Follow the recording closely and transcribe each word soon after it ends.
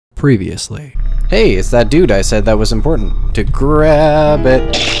Previously. Hey, it's that dude I said that was important. To grab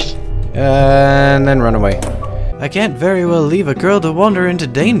it. And then run away. I can't very well leave a girl to wander into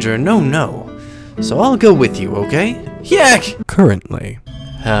danger, no. So I'll go with you, okay? Yuck! Currently.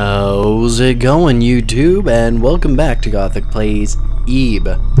 How's it going, YouTube? And welcome back to Gothyk Plays Ebe.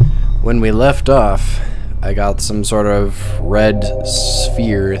 When we left off, I got some sort of red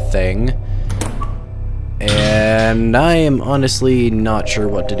sphere thing. And I am honestly not sure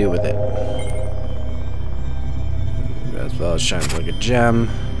what to do with it. As well as shines like a gem.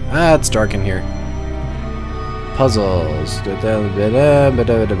 Ah, it's dark in here. Puzzles. Not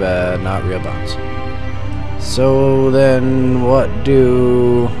real bombs. So then, what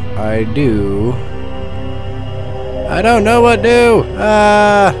do I do? I don't know what to do!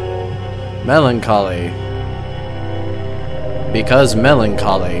 Ah! Melancholy. Because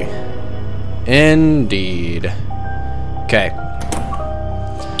melancholy. Indeed. Okay.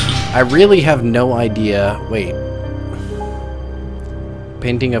 I really have no idea. Wait.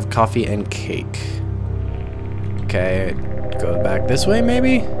 Painting of coffee and cake. Okay. Go back this way,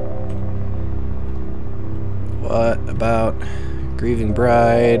 maybe? What about grieving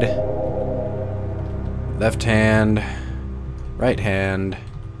bride? Left hand. Right hand.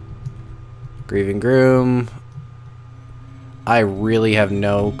 Grieving groom. I really have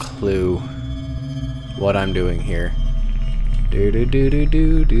no clue what I'm doing here.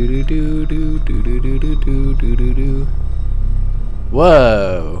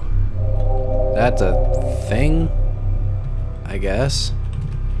 Whoa. That's a thing, I guess.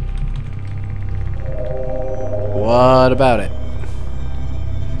 What about it?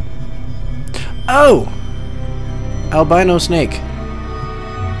 Oh! Albino snake.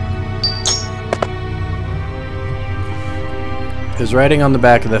 Is writing on the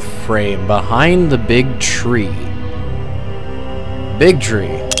back of the frame, behind the big tree. Big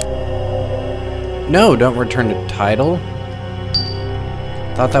tree. No, don't return to title.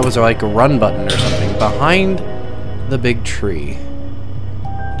 Thought that was like a run button or something. Behind the big tree.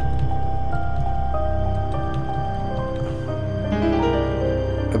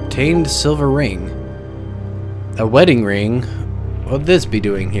 Obtained silver ring. A wedding ring? What would this be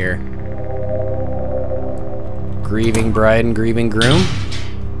doing here? Grieving bride and grieving groom?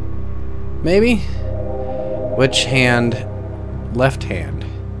 Maybe? Which hand? Left hand.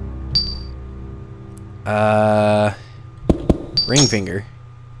 Ring finger.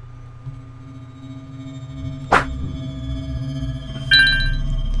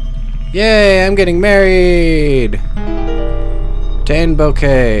 Yay, I'm getting married! Obtained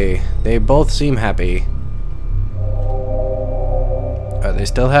bouquet. They both seem happy. Are they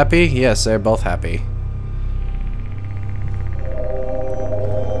still happy? Yes, they're both happy.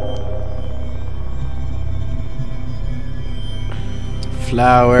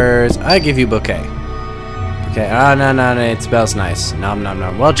 Flowers. I give you bouquet. Okay. Ah, no, it smells nice. Nom nom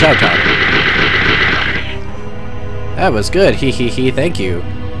nom. Well, chow time. That was good. He. Thank you.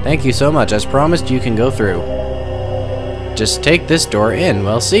 Thank you so much. As promised, you can go through. Just take this door in.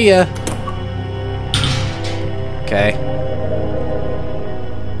 Well, see ya. Okay.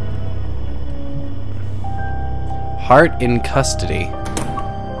 Heart in custody.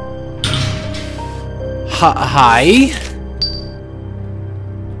 Hi.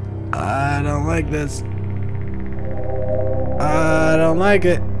 I don't like this. I don't like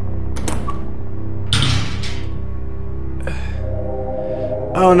it.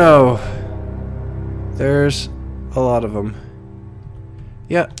 Oh no. There's a lot of them.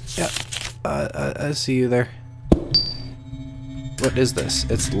 Yeah. I see you there. What is this?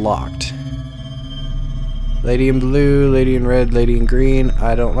 It's locked. Lady in blue, lady in red, lady in green.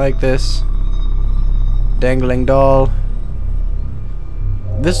 I don't like this. Dangling doll.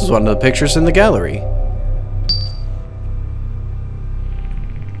 This is one of the pictures in the gallery.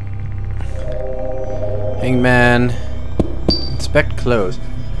 Hangman. Inspect clothes.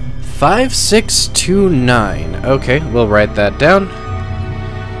 5629. Okay, we'll write that down.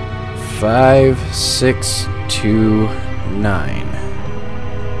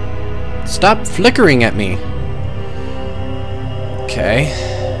 5629. Stop flickering at me. Okay.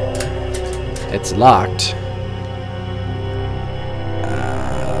 It's locked.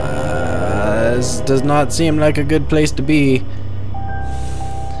 This does not seem like a good place to be.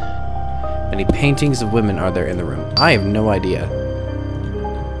 How many paintings of women are there in the room? I have no idea.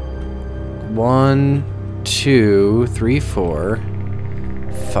 1, 2, 3, 4,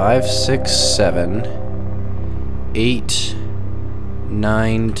 5, 6, 7, 8,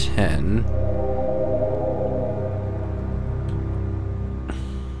 9, 10.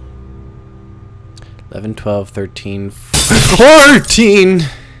 11, 12, 13, 14!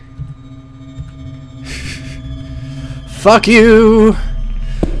 Fuck you!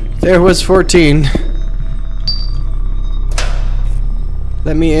 There was 14.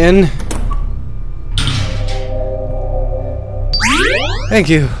 Let me in. Thank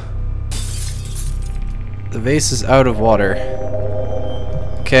you. The vase is out of water.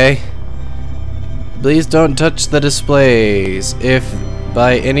 Okay. Please don't touch the displays. If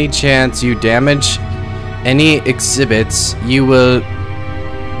by any chance you damage any exhibits, you will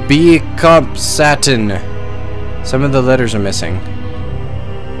be compsatin. Some of the letters are missing.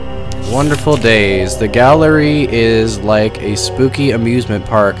 Wonderful days. The gallery is like a spooky amusement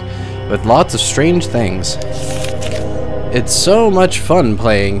park with lots of strange things. It's so much fun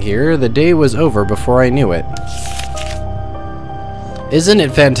playing here. The day was over before I knew it. Isn't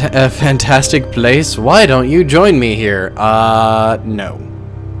it a fantastic place? Why don't you join me here? No.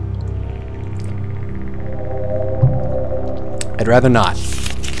 I'd rather not.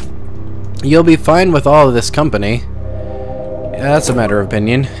 You'll be fine with all of this company. Yeah, that's a matter of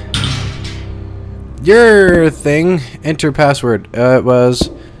opinion. Your thing. Enter password. It was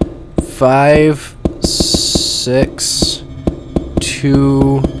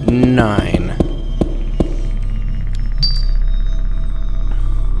 5629.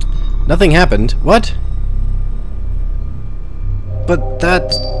 Nothing happened. What? But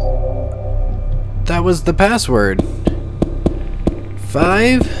that was the password.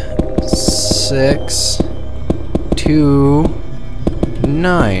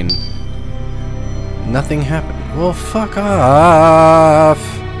 5629. Nothing happened. Well, fuck off.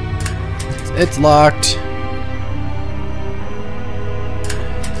 It's locked.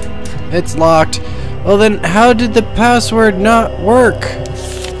 It's locked. Well then, how did the password not work?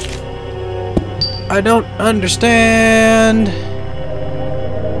 I don't understand.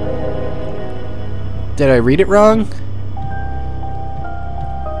 Did I read it wrong?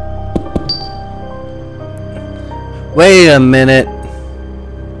 Wait a minute.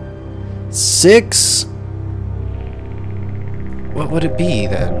 6? What would it be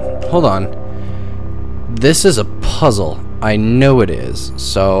then? Hold on. This is a puzzle. I know it is.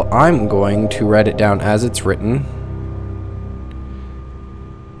 So I'm going to write it down as it's written.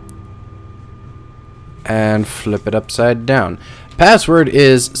 And flip it upside down. Password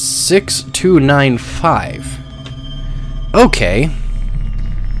is 6295. Okay.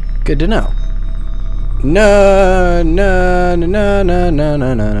 Good to know. No, no, no, no, no, no,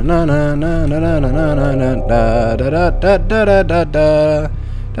 no, no, no, no, no, no, no, no, no, no, da da da da da da da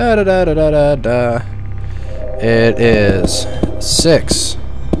da da da da da da. It is 6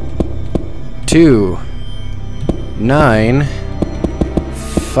 2 9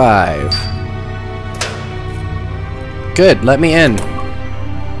 5. Good, let me in.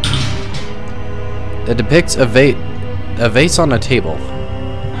 It depicts a vase on a table.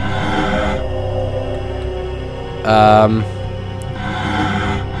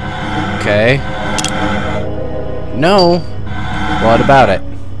 Okay. No. What about it?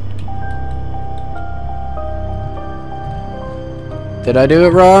 Did I do it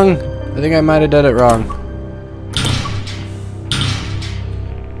wrong? I think I might have done it wrong.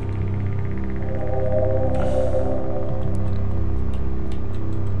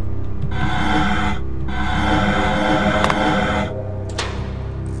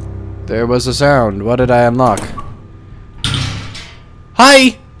 There was a sound. What did I unlock?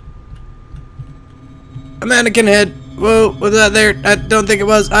 Hi! A mannequin head. Whoa, was that there? I don't think it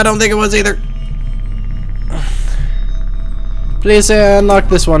was. I don't think it was either. Please say I unlocked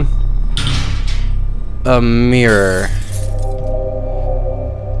this one. A mirror.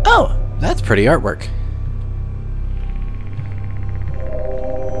 Oh, that's pretty artwork.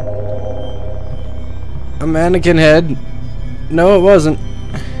 A mannequin head. No, it wasn't.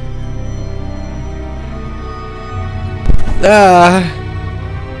 Ah.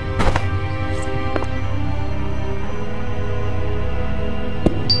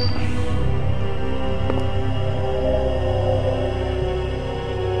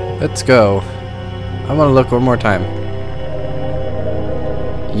 Let's go. I want to look one more time.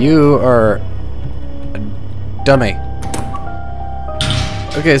 You are a dummy.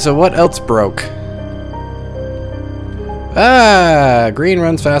 Okay, so what else broke? Ah, green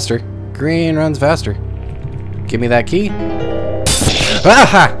runs faster. Green runs faster. Give me that key.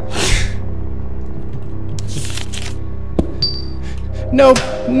 Aha! Nope,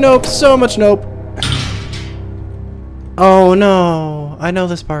 nope, so much nope. Oh no, I know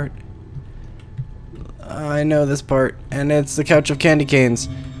this part. I know this part, and it's the couch of candy canes.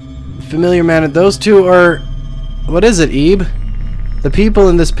 Familiar man, those two are... What is it, Ebe? The people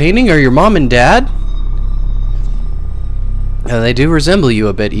in this painting are your mom and dad? They do resemble you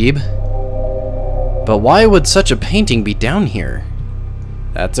a bit, Ebe. But why would such a painting be down here?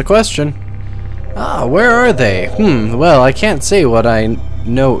 That's a question. Ah, where are they? Well, I can't say what I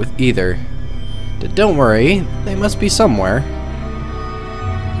know either. Don't worry, they must be somewhere.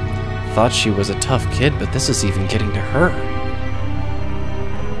 Thought she was a tough kid, but this is even getting to her.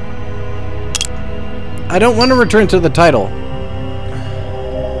 I don't want to return to the title.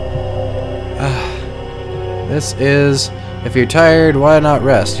 This is, if you're tired, why not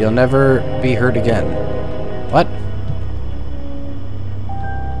rest? You'll never be hurt again. What?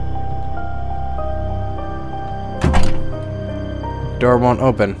 Door won't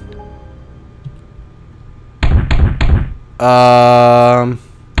open.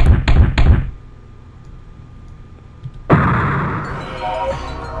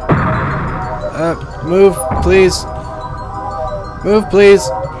 Move, please. Move, please.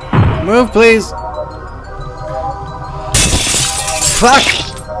 Move, please. Fuck!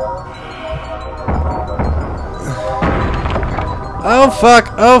 Oh,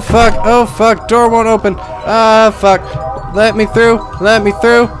 fuck. Oh, fuck. Oh, fuck. Door won't open. Ah, fuck. Let me through. Let me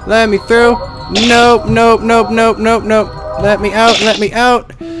through. Let me through. Nope, nope, nope, nope, nope, nope. Let me out. Let me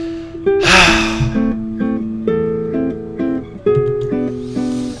out.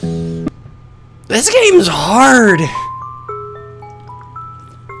 This game's hard.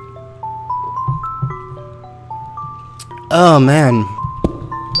 Oh, man.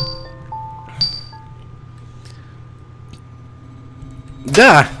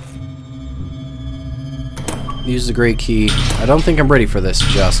 Duh. Use the great key. I don't think I'm ready for this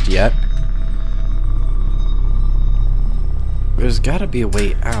just yet. There's gotta be a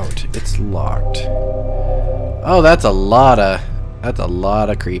way out. It's locked. Oh, that's a lot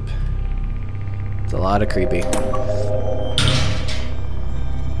of creep. It's a lot of creepy.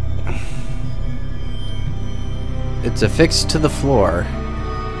 It's affixed to the floor.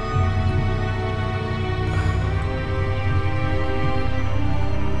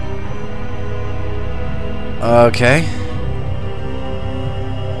 Okay.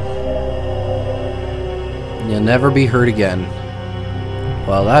 You'll never be hurt again.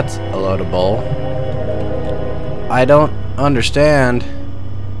 Well, that's a load of bull. I don't understand.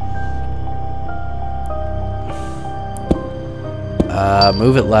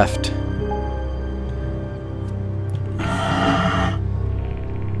 Move it left.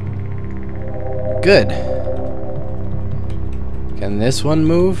 Good. Can this one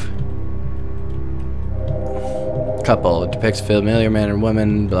move? Couple. It depicts familiar man and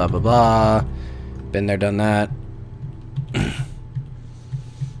woman, blah blah blah. Been there, done that.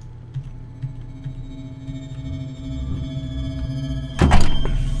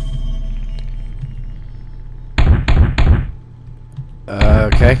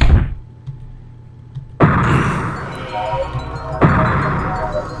 Okay.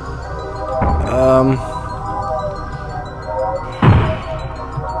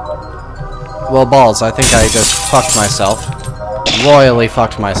 Well, balls, I think I just fucked myself. Royally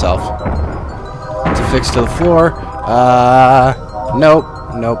fucked myself. It's affixed to the floor. Nope.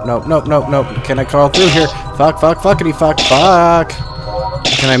 Nope, nope, nope, nope, nope. Can I crawl through here? Fuck, fuck, fuckity, fuck, fuck.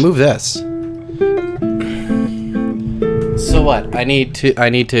 Can I move this? So what? I need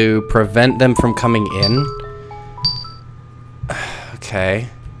to prevent them from coming in? Okay.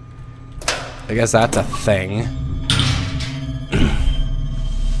 I guess that's a thing.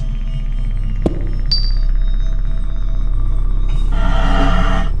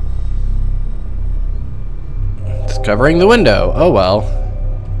 It's covering the window. Oh well.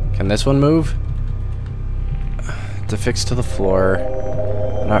 Can this one move? It's affixed to the floor.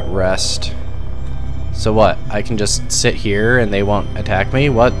 Not rest. So what? I can just sit here and they won't attack me?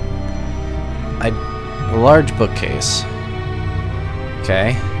 What? A large bookcase.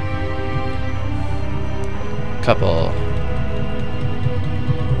 Okay. Couple.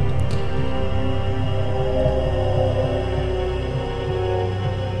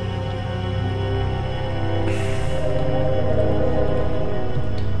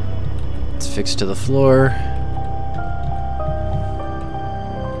 It's fixed to the floor.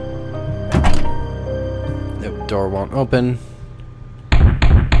 Nope, door won't open.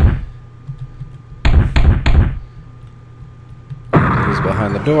 Who's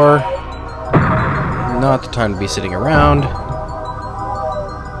behind the door? Not the time to be sitting around.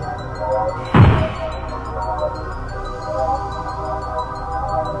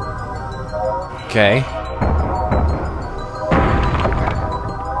 Okay.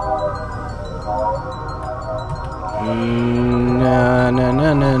 No, no,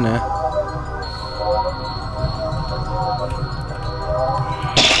 no, no, no.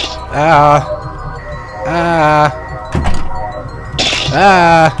 Ah. Ah.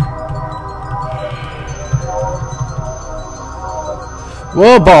 Ah.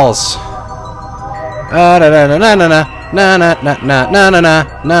 Whoa, balls. Na na na na na na na na na na na na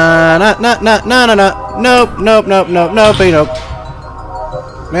na na na na na na. Nope, nope, nope, nope, nope, nope.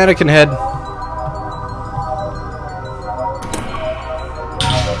 Mannequin head.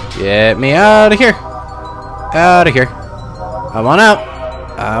 Get me out of here. Out of here. I want out.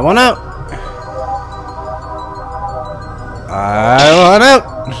 I want out. I want out.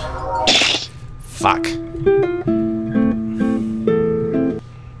 Fuck.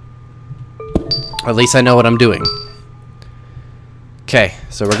 At least I know what I'm doing. Okay,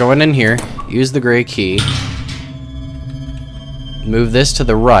 so we're going in here. Use the gray key. Move this to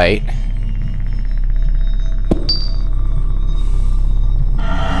the right.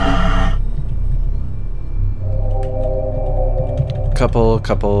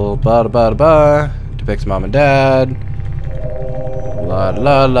 Couple, ba da ba da ba. Depicts mom and dad. La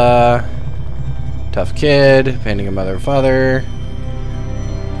la la. Tough kid. Painting a mother and father.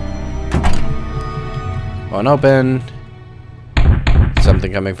 One open.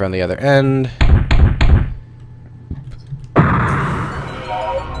 Something coming from the other end.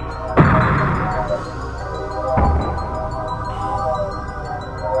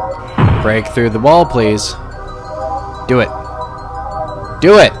 Break through the wall, please. Do it.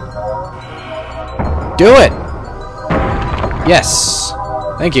 Do it! Do it! Yes!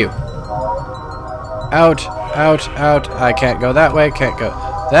 Thank you. Out, out, out. I can't go that way, can't go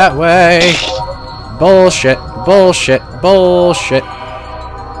that way. Bullshit, bullshit, bullshit.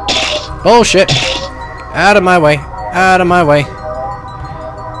 Bullshit! Out of my way, out of my way.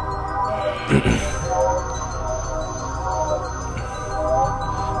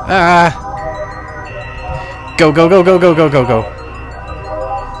 Ah! Go, go, go, go, go, go, go, go.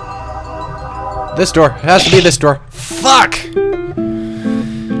 This door. It has to be this door. Fuck!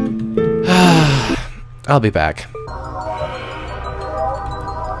 I'll be back.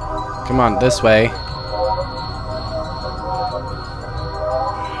 Come on, this way.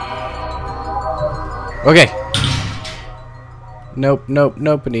 Okay. Nope, nope,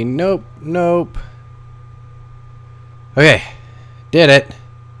 nopey, nope, nope. Okay. Did it.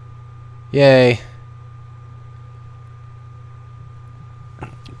 Yay.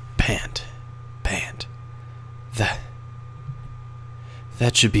 Pant. Pant.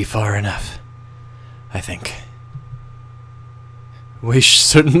 That should be far enough, I think. We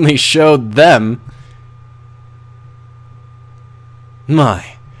certainly showed them.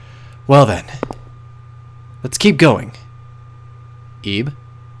 My. Well then. Let's keep going. Ebe?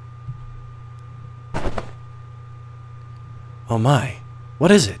 Oh my. What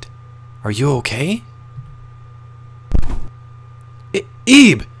is it? Are you okay?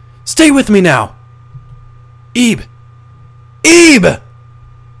 Ebe! Stay with me now! Ebe! Ebe!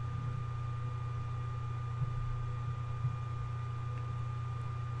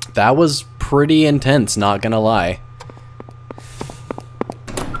 That was pretty intense, not gonna lie.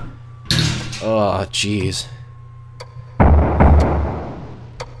 Oh, jeez.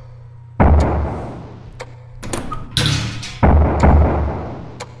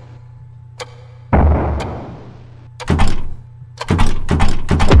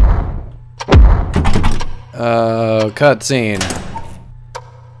 Cutscene.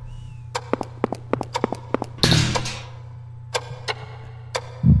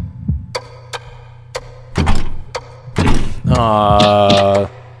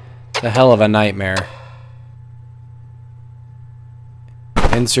 The hell of a nightmare.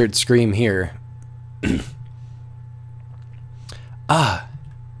 Insert scream here. Ah.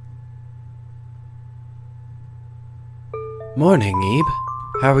 Morning,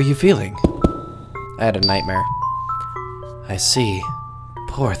 Ebe. How are you feeling? I had a nightmare. I see.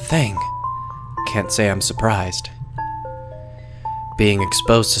 Poor thing. Can't say I'm surprised. Being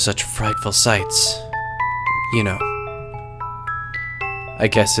exposed to such frightful sights. You know. I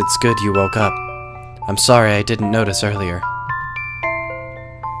guess it's good you woke up. I'm sorry I didn't notice earlier.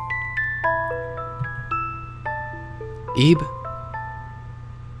 Ebe?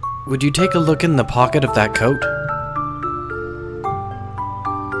 Would you take a look in the pocket of that coat?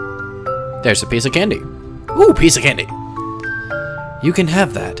 There's a piece of candy. Ooh, piece of candy! You can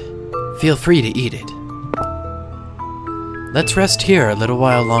have that. Feel free to eat it. Let's rest here a little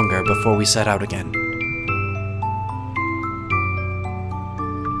while longer before we set out again.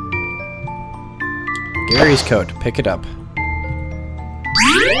 Gary's coat. Pick it up.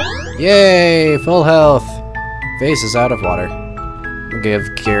 Yay! Full health! Face is out of water. Give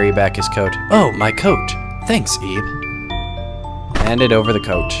Gary back his coat. Oh, my coat! Thanks, Ebe. Handed over the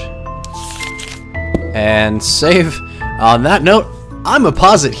coat. And save. On that note, I'm gonna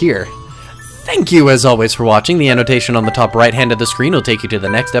pause it here. Thank you as always for watching. The annotation on the top right hand of the screen will take you to the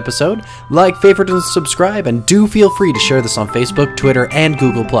next episode. Like, favorite, and subscribe, and do feel free to share this on Facebook, Twitter, and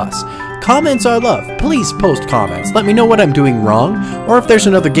Google+. Comments are love. Please post comments. Let me know what I'm doing wrong, or if there's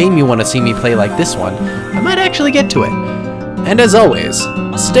another game you want to see me play like this one. I might actually get to it. And as always,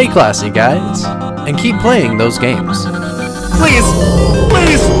 stay classy, guys, and keep playing those games. Please!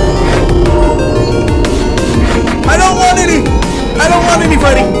 Please! I don't want any! I don't want any,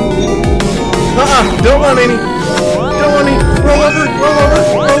 Freddy! Don't want any! Don't want any! Roll over! Roll over!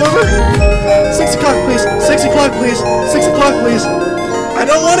 Roll over! 6 o'clock, please! 6 o'clock, please! 6 o'clock, please! I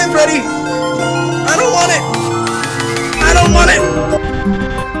don't want it, Freddy! I don't want it! I don't want it!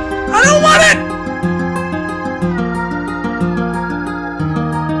 I don't want it!